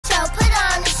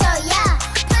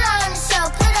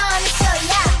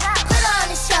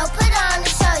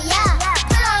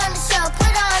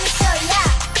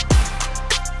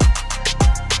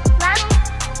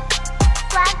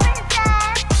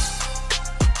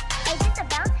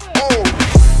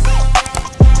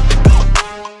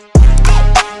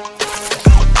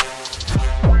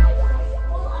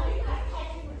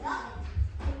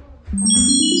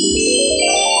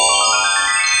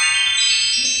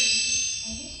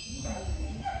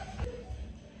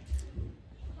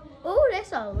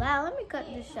so loud. Let me cut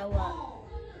this show up.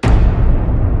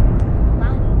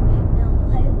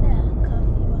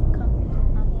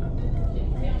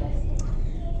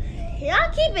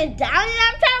 Y'all keep it down,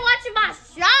 I'm trying to watch my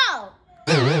show.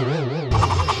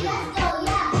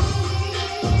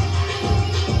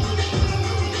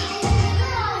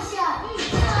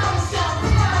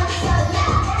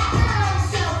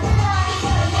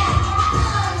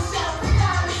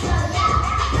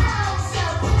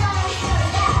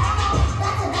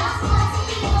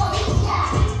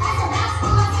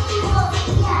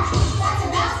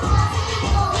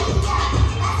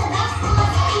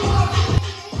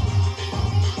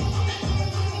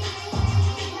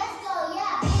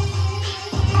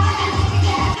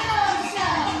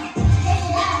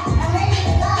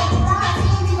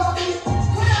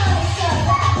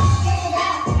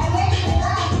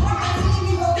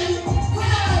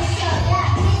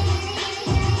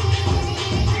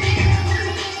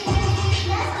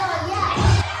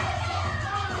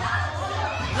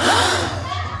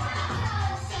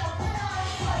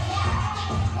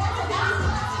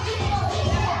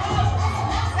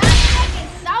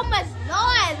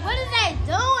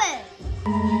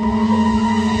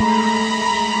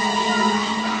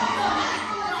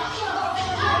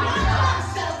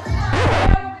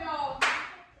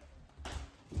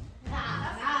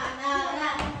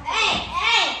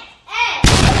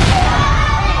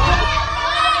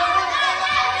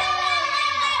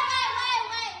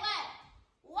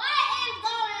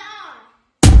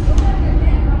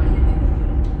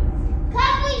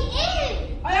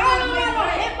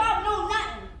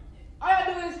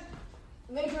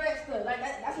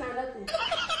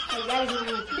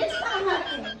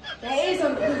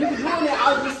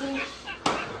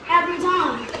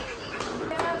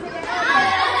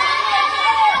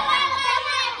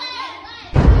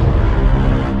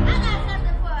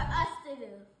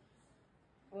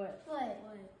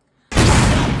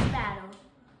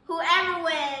 Whoever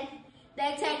wins,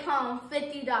 they take home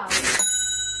 $50.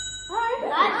 Alright,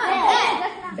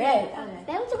 bet.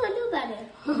 What you gonna do about it?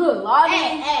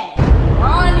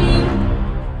 Lonnie.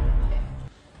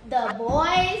 The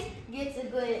boys get to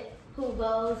good who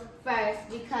goes first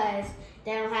because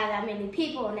they don't have that many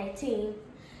people on their team.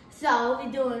 So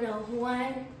we're doing a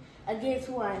 1 against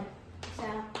 1. So,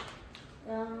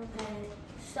 okay.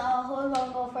 So who's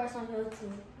gonna go first on your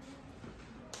team?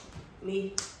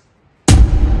 Me.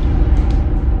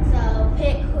 So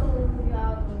pick who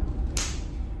y'all go.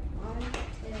 1,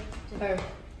 2, 3. Her.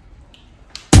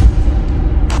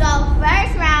 So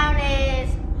first round is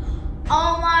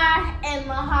Omar and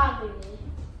Mahogany.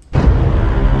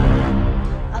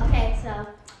 Okay, so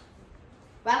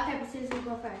rock, paper, scissors, who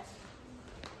go first?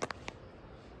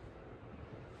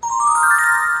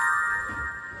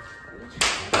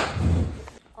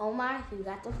 Omar, you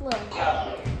got the floor.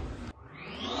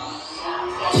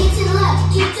 Keep to the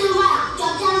left, keep to the right.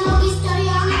 Drop down low, get started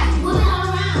all night. Whip it all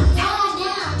around, throw it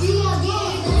down, do your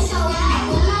dance, gonna show out.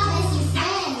 We're my bestie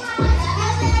friends.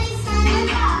 That's ready, friend.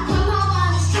 Come home on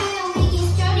the street and we get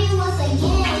started once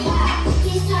again. Yeah,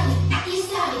 get started, get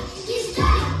started, get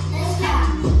started. Let's go.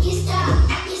 Get started,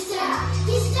 get started,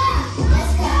 get started.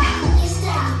 Let's go. Get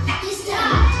started, get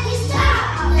started, get started.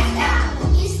 Let's go.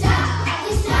 Get started,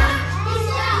 get started, get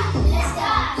started. Let's go.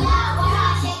 Yeah, we're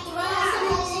hot, shake the room.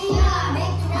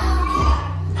 Make the room.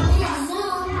 I'm in the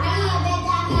zone. Bring it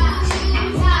back down now.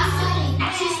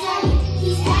 She's starting,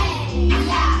 he's starting.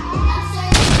 Yeah, I'm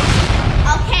starting.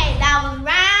 Okay, that was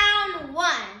round 1.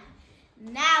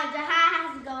 Now Jahai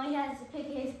has to go. He has to pick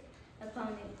his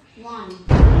opponent. 1.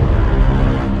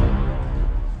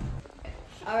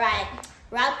 All right,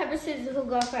 rock, paper, scissors, who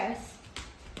go first?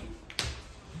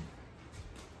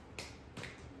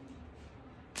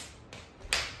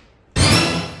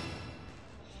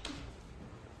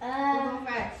 Who go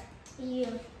first?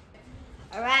 You.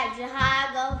 All right,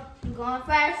 Jahai, go. You going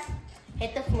first?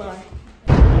 Hit the floor.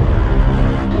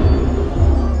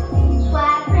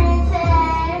 Swag princess.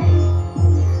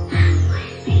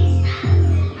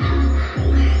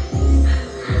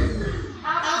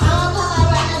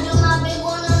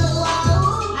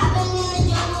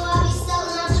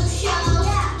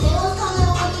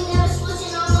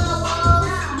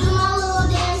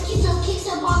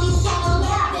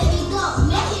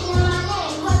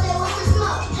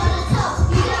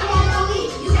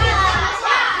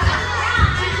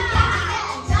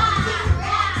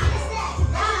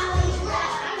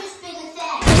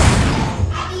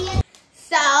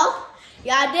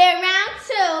 Y'all did round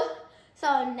 2, so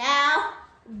now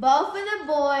both of the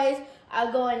boys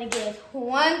are going against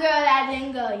one girl that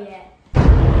didn't go yet.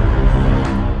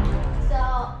 So,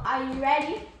 are you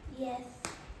ready? Yes.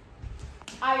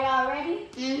 Are y'all ready?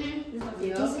 Yeah.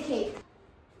 Piece of cake.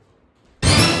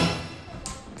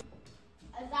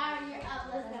 Azara, you're up.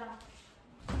 Let's go.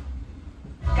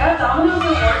 Got dominoes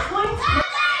and works points?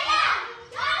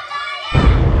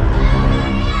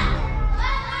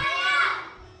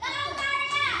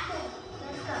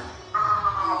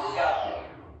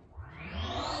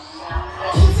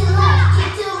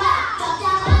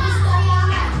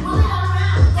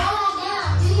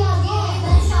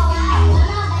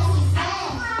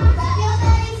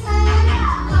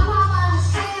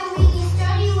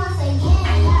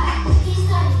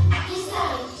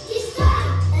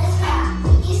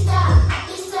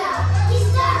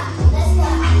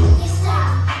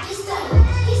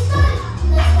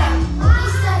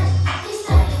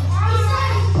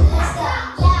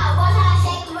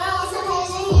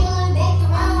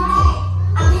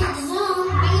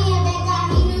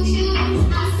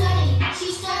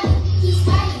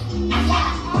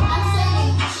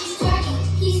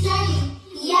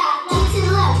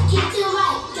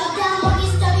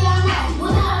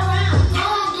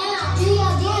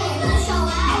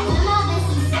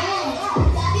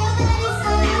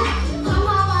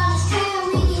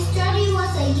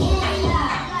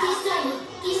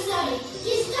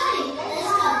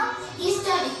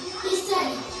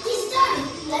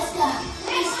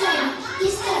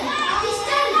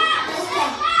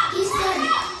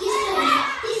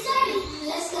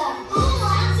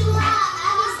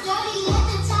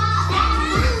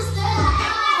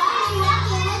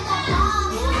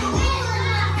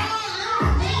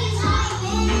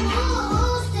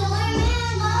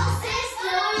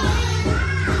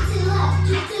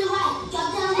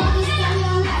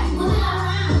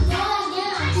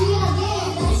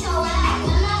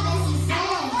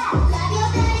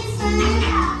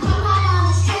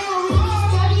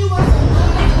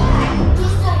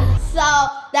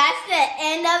 That's the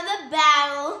end of the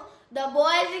battle. The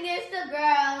boys against the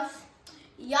girls.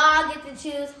 Y'all get to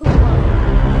choose who won.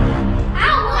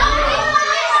 I won!